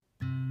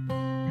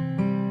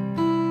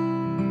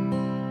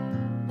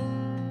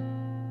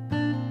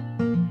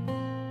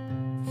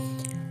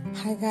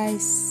Hi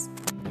guys,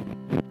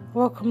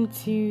 welcome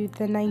to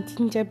the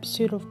 19th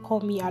episode of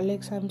Call Me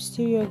Alex. I'm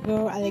still your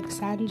girl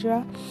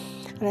Alexandra,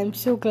 and I'm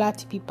so glad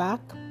to be back.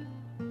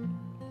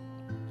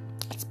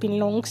 It's been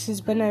long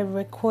since when I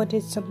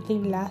recorded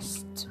something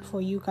last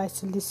for you guys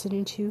to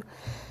listen to.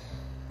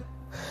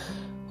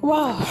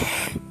 Wow,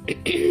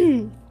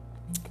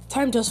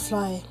 time does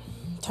fly.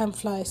 Time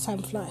flies.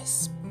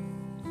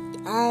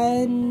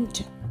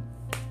 And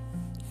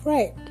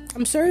right,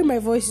 I'm sorry my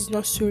voice is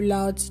not so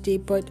loud today,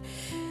 but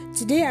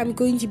today I'm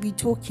going to be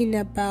talking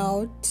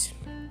about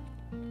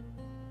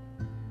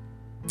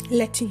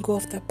letting go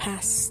of the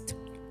past.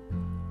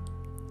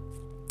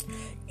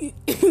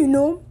 You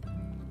know,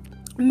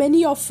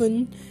 many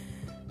often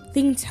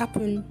things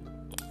happen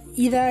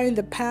either in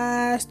the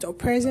past or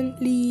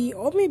presently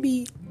or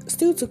maybe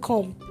still to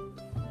come,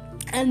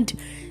 and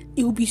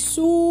it will be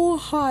so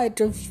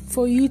hard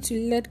for you to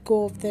let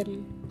go of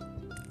them.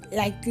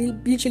 Like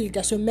literally,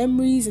 there's some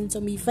memories and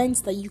some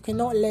events that you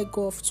cannot let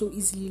go of so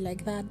easily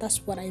like that.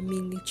 That's what I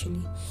mean,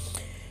 literally.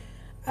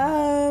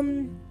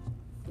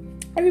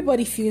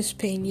 Everybody feels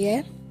pain,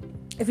 yeah?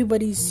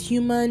 Everybody's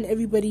human.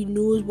 Everybody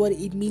knows what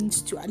it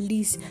means to at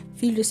least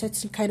feel a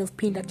certain kind of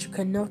pain that you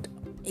cannot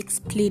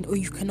explain, or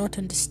you cannot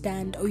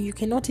understand, or you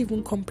cannot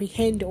even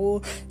comprehend or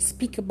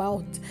speak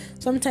about.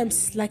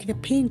 Sometimes like the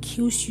pain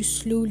kills you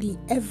slowly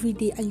every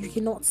day, and you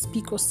cannot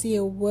speak or say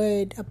a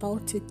word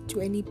about it to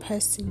any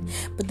person,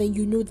 but then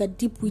you know that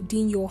deep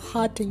within your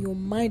heart and your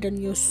mind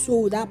and your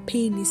soul, that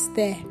pain is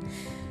there,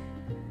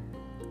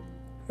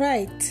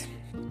 right?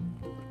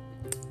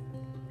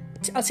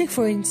 I'll take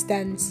for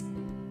instance,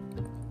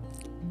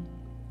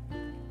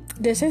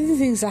 there are certain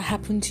things that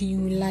happen to you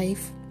in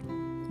life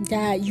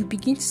that you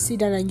begin to sit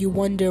down and you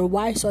wonder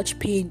why such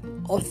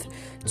pain ought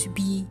to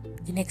be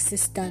in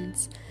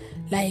existence.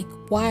 Like,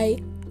 why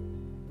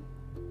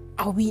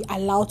are we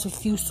allowed to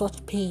feel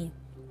such pain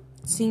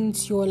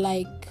since you're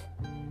like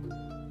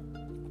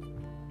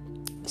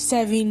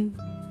serving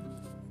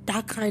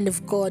that kind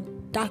of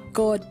God, that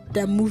God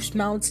that moves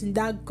mountains,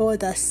 that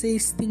God that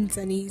says things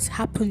and it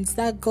happens,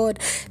 that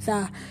God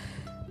that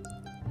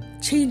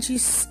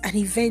changes an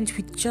event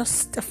with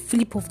just a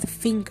flip of the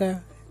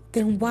finger?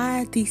 Then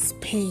why this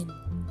pain?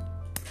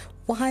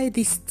 Why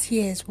these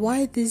tears?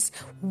 Why this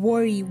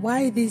worry?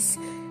 Why this?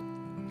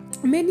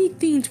 Many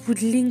things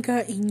would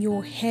linger in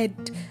your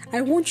head. I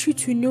want you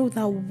to know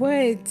that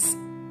words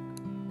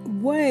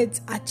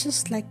are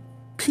just like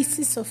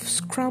pieces of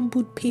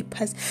scrambled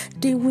papers.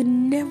 They would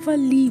never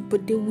leave,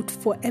 but they would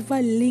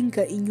forever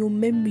linger in your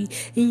memory,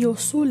 in your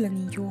soul, and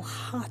in your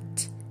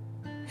heart.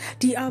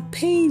 There are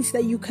pains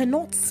that you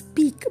cannot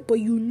speak,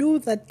 but you know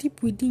that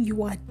deep within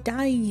you are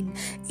dying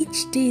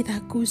each day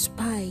that goes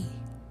by.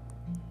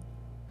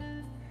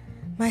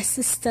 My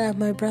sister,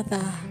 my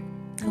brother,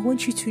 I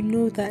want you to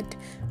know that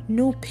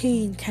no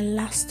pain can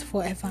last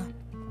forever.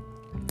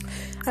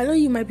 I know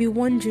you might be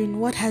wondering,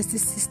 what has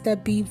this sister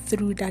been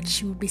through that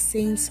she will be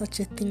saying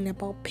such a thing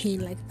about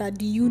pain like that?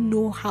 Do you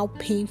know how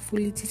painful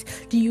it is?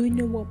 Do you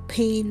know what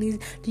pain is?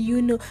 Do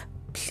you know?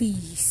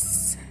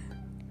 Please.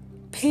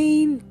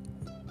 Pain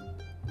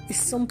is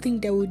something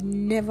that would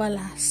never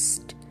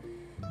last.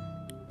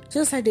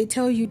 Just like they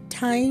tell you,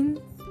 time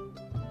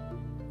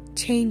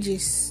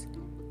changes.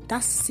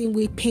 That's the same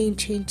way pain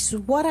changes.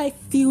 What I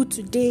feel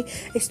today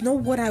is not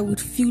what I would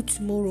feel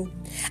tomorrow.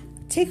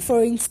 Take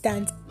for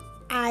instance,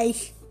 I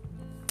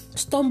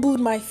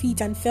stumbled my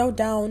feet and fell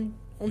down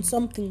on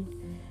something.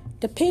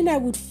 The pain I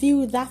would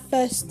feel that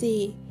first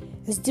day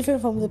is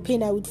different from the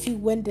pain I would feel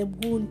when the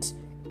wound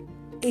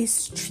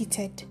is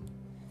treated.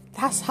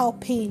 That's how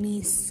pain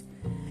is.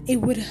 It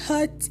would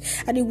hurt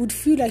and it would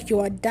feel like you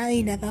are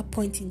dying at that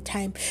point in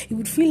time. It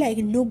would feel like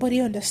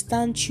nobody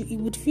understands you. It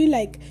would feel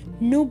like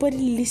nobody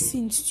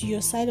listens to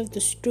your side of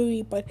the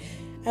story. But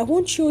I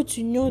want you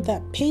to know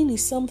that pain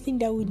is something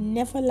that will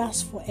never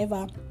last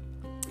forever.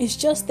 It's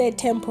just there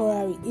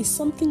temporary. It's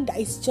something that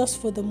is just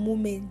for the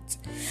moment.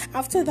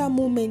 After that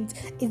moment,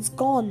 it's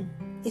gone.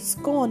 It's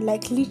gone.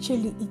 Like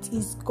literally, it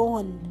is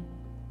gone.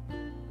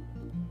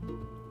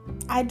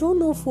 I don't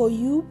know for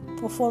you,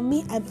 but for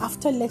me, I'm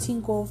after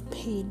letting go of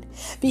pain,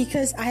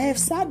 because I have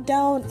sat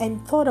down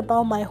and thought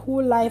about my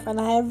whole life, and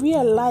I have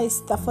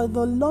realized that for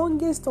the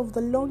longest of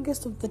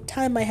the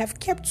time, I have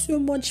kept so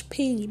much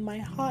pain in my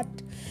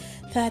heart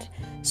that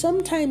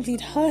sometimes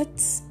it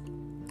hurts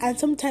and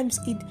sometimes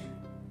it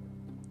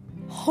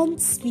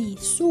haunts me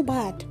so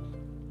bad,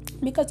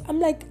 because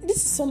I'm like, this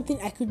is something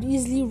I could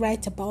easily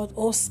write about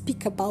or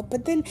speak about,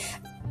 but then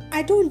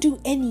I don't do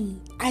any.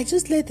 I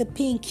just let the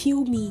pain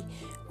kill me,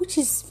 which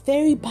is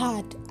very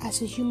bad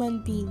as a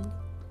human being.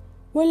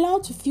 We're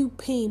allowed to feel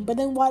pain, but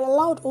then we're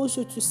allowed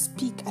also to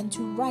speak and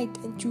to write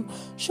and to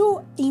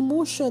show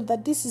emotion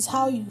that this is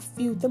how you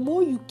feel. The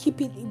more you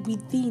keep it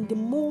within, the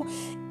more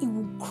it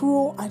will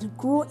grow and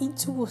grow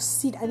into a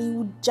seed, and it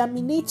will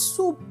germinate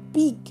so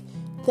big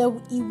that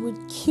it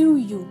would kill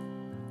you.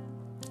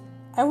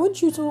 I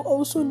want you to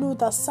also know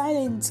that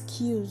silence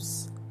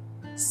kills.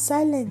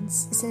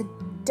 Silence is a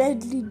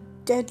deadly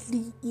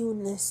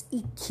illness.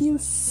 It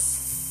kills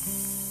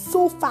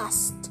so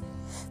fast.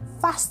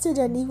 faster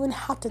than even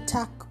heart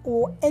attack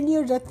or any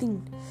other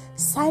thing.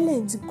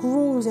 Silence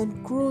grows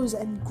and grows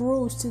and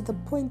grows to the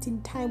point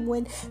in time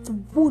when the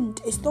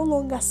wound is no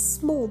longer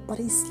small but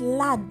is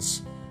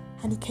large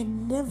and it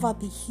can never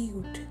be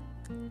healed.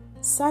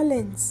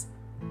 Silence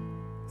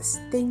is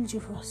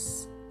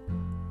dangerous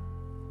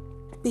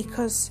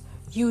because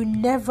you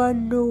never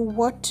know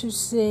what to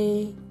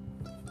say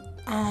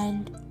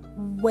and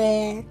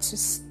where to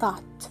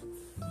start.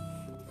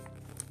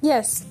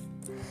 Yes,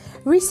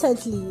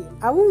 recently,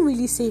 I won't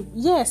really say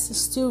yes, it's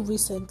still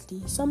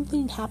recently,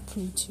 something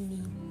happened to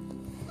me.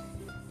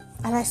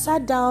 And I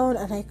sat down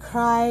and I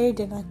cried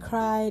and I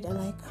cried and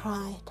I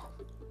cried.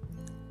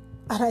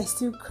 And I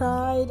still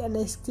cried and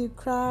I still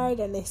cried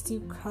and I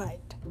still cried.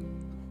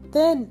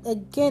 Then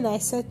again I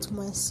said to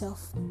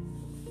myself,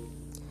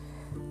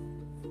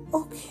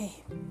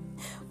 okay,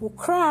 we'll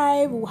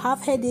cry, we'll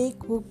have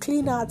headache, we'll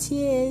clean our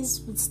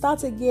tears, we'll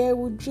start again,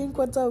 we'll drink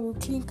water, we'll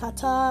clean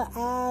kata,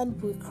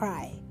 and we'll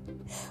cry.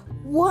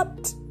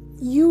 What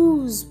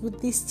use would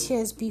these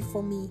tears be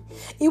for me?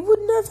 It would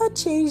never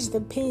change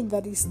the pain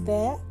that is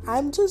there.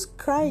 I'm just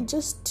crying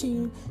just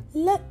to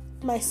let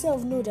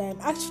myself know that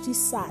I'm actually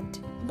sad,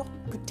 not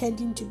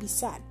pretending to be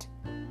sad.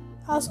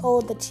 That's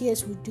all the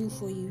tears will do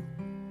for you.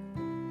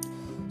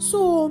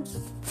 So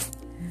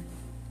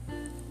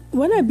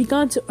when I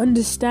began to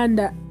understand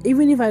that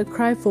even if I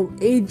cry for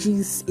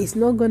ages, it's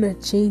not gonna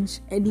change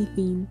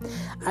anything,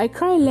 I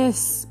cry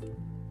less.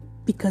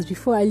 Because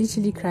before I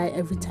literally cry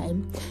every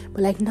time,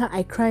 but like now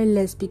I cry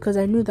less because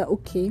I know that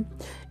okay,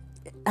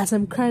 as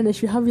I'm crying I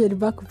should have it at the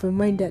back of my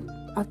mind that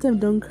after I'm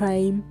done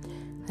crying,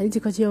 I need to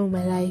continue with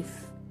my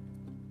life.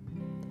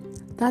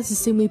 That's the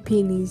same way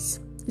pain is.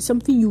 It's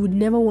something you would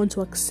never want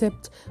to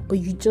accept, but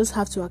you just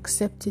have to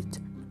accept it.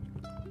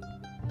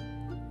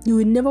 You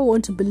would never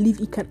want to believe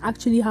it can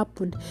actually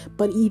happen,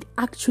 but it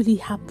actually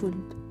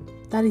happened.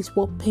 That is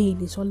what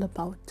pain is all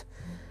about.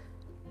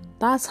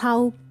 That's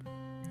how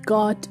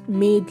God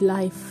made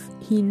life.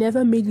 He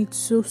never made it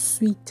so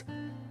sweet.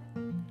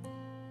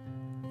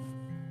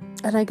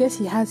 And I guess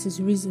he has his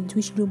reasons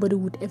which nobody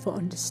would ever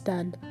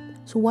understand.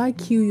 So why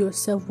kill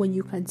yourself when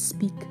you can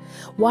speak?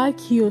 Why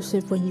kill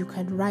yourself when you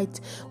can write?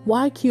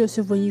 Why kill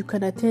yourself when you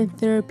can attend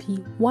therapy?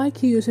 Why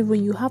kill yourself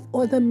when you have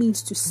other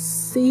means to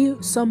say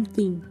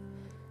something?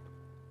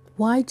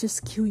 Why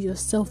just kill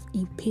yourself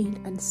in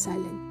pain and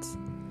silence?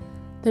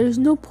 There is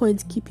no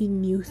point keeping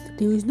mute.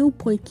 There is no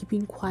point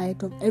keeping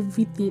quiet of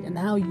everything and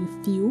how you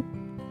feel.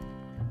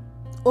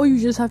 All you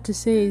just have to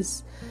say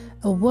is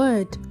a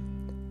word,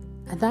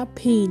 and that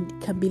pain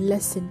can be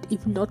lessened,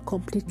 if not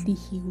completely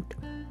healed.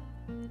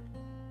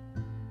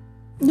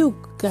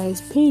 Look,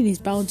 guys, pain is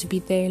bound to be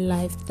there in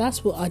life.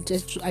 That's what I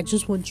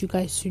just want you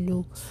guys to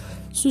know.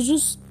 So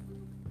just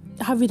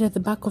have it at the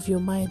back of your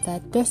mind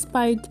that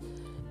despite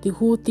the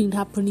whole thing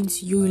happening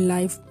to you in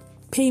life,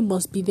 pain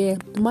must be there.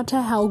 No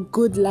matter how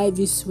good life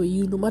is for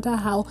you, no matter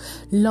how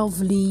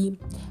lovely,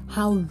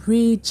 how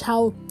rich,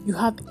 how you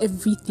have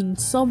everything,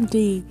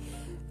 someday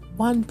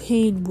one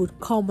pain would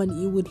come and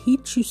it would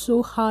hit you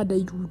so hard that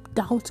you would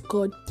doubt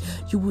God.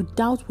 You would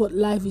doubt what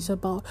life is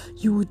about.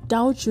 You would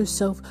doubt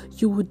yourself.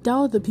 You would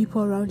doubt the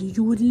people around you.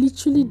 You would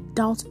literally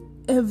doubt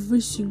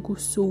every single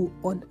soul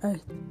on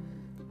earth.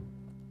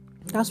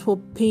 That's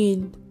what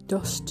pain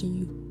does to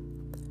you.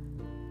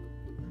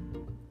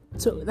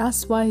 So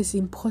that's why it's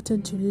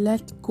important to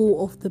let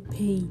go of the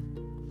pain.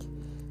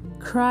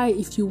 Cry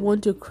if you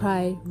want to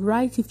cry.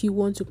 Write if you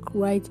want to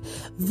write.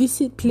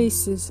 Visit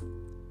places.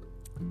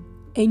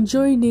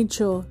 Enjoy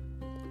nature.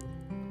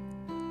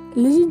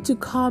 Listen to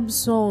calm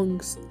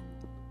songs.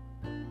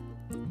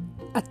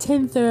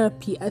 Attend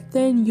therapy.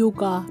 Attend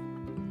yoga.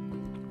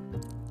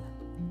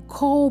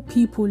 Call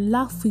people.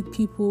 Laugh with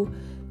people.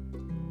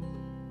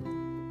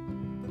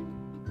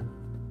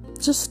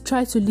 Just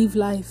try to live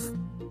life.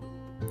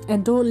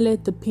 And don't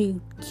let the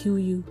pain kill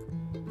you.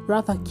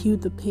 Rather kill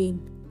the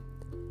pain.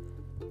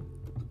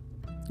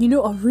 You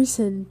know, of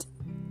recent,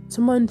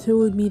 someone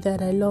told me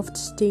that I loved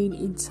staying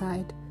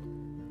inside.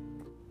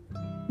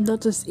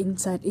 Not just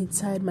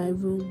inside my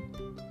room.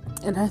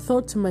 And I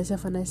thought to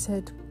myself and I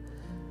said,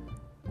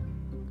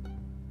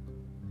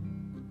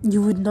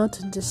 you would not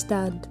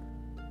understand.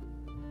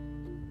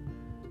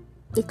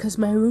 Because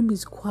my room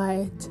is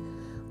quiet.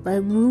 My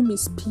room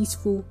is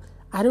peaceful.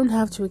 I don't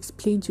have to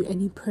explain to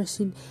any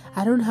person.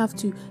 I don't have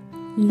to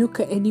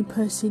look at any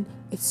person.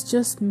 It's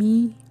just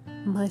me,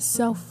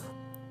 myself,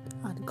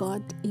 and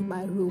God in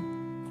my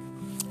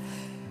room.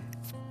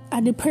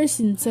 And the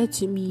person said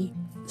to me,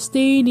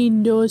 staying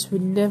indoors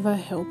will never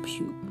help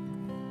you.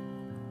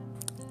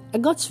 I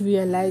got to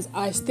realize,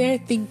 I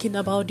started thinking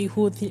about the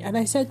whole thing, and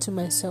I said to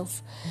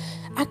myself,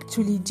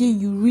 actually, Jane,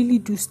 you really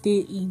do stay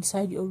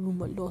inside your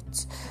room a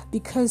lot.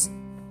 Because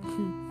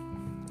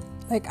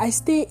I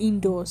stay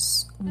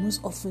indoors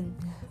most often.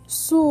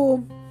 So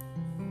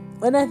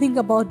when I think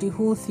about the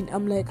whole thing,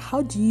 I'm like,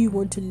 how do you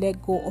want to let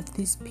go of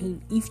this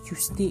pain if you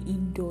stay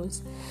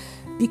indoors?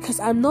 Because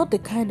I'm not the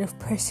kind of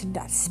person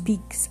that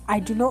speaks. I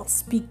do not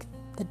speak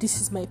that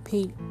this is my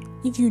pain.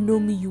 If you know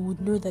me, you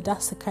would know that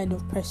that's the kind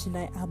of person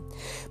I am.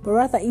 But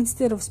rather,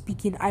 instead of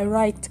speaking, I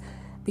write,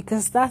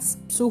 because that's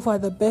so far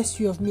the best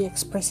way of me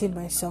expressing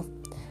myself.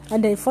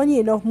 And then, funny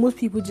enough, most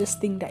people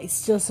just think that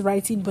it's just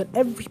writing, but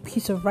every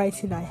piece of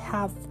writing I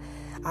have,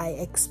 I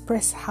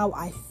express how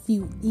I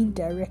feel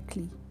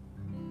indirectly,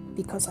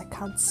 because I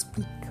can't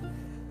speak.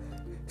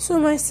 So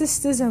my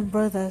sisters and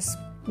brothers,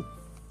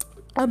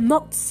 I'm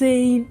not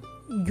saying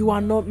you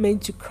are not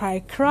meant to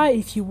cry. Cry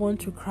if you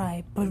want to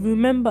cry. But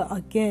remember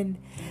again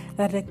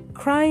that the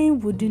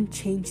crying wouldn't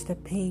change the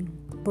pain,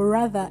 but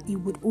rather it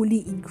would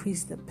only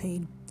increase the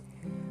pain.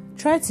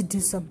 Try to do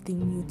something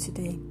new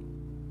today.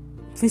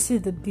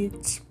 Visit the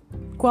beach.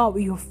 Go out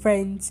with your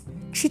friends.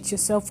 Treat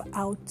yourself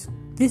out.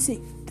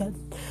 Visit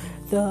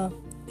the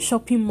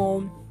shopping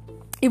mall.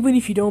 Even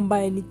if you don't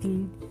buy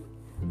anything,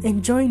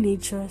 enjoy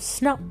nature.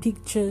 Snap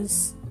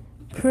pictures.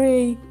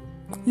 Pray.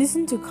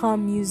 Listen to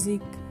calm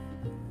music.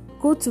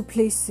 Go to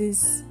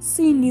places.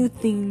 See new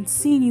things.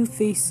 See new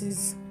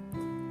faces.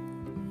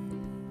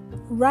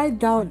 Write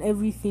down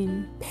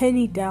everything. Pen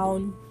it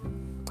down.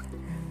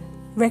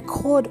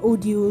 Record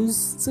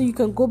audios so you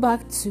can go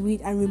back to it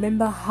and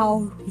remember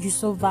how you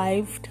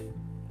survived.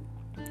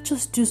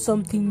 Just do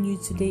something new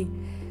today.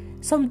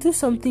 Do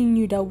something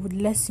new that would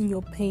lessen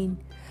your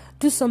pain.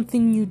 Do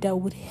something new that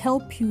would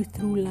help you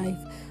through life.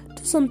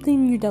 Do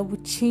something new that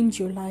would change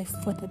your life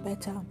for the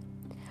better.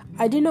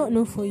 I do not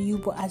know for you,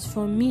 but as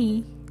for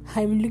me,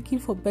 I'm looking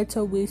for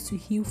better ways to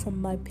heal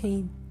from my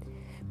pain.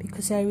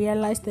 Because I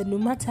realized that no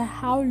matter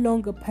how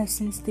long a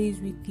person stays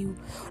with you,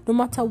 no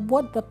matter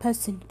what the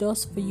person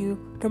does for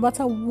you, no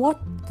matter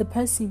what the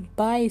person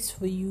buys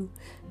for you,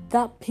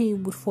 that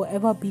pain would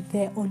forever be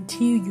there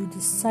until you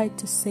decide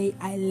to say,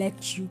 I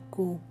let you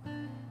go.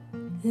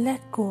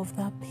 Let go of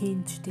that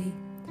pain today.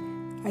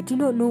 I do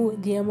not know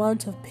the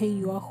amount of pain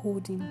you are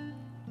holding.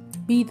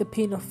 Be the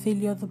pain of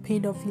failure, the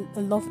pain of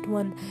a loved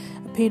one,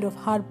 a pain of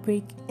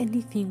heartbreak,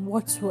 anything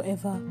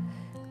whatsoever.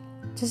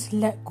 Just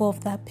let go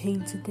of that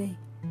pain today.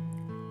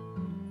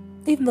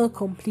 If not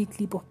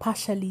completely, but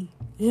partially,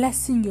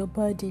 lessen your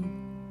burden,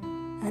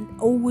 and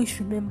always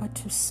remember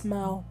to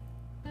smile.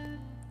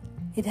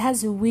 It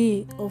has a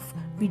way of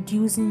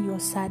reducing your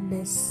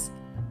sadness.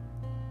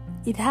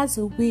 It has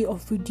a way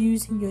of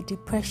reducing your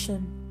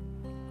depression,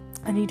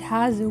 and it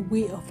has a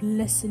way of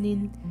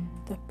lessening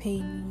the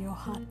pain in your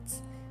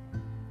heart.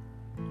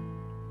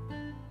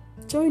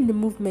 Join the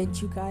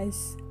movement, you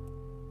guys,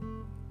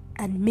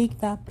 and make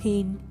that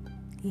pain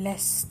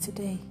less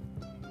today.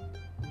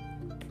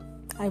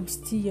 I'm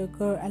still your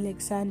girl,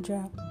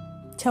 Alexandra.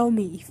 Tell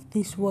me if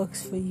this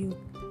works for you.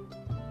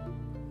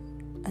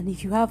 And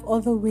if you have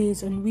other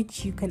ways on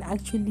which you can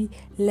actually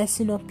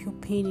lessen up your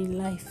pain in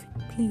life,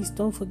 please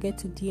don't forget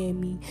to DM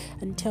me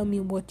and tell me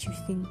what you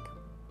think.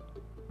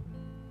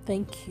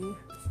 Thank you.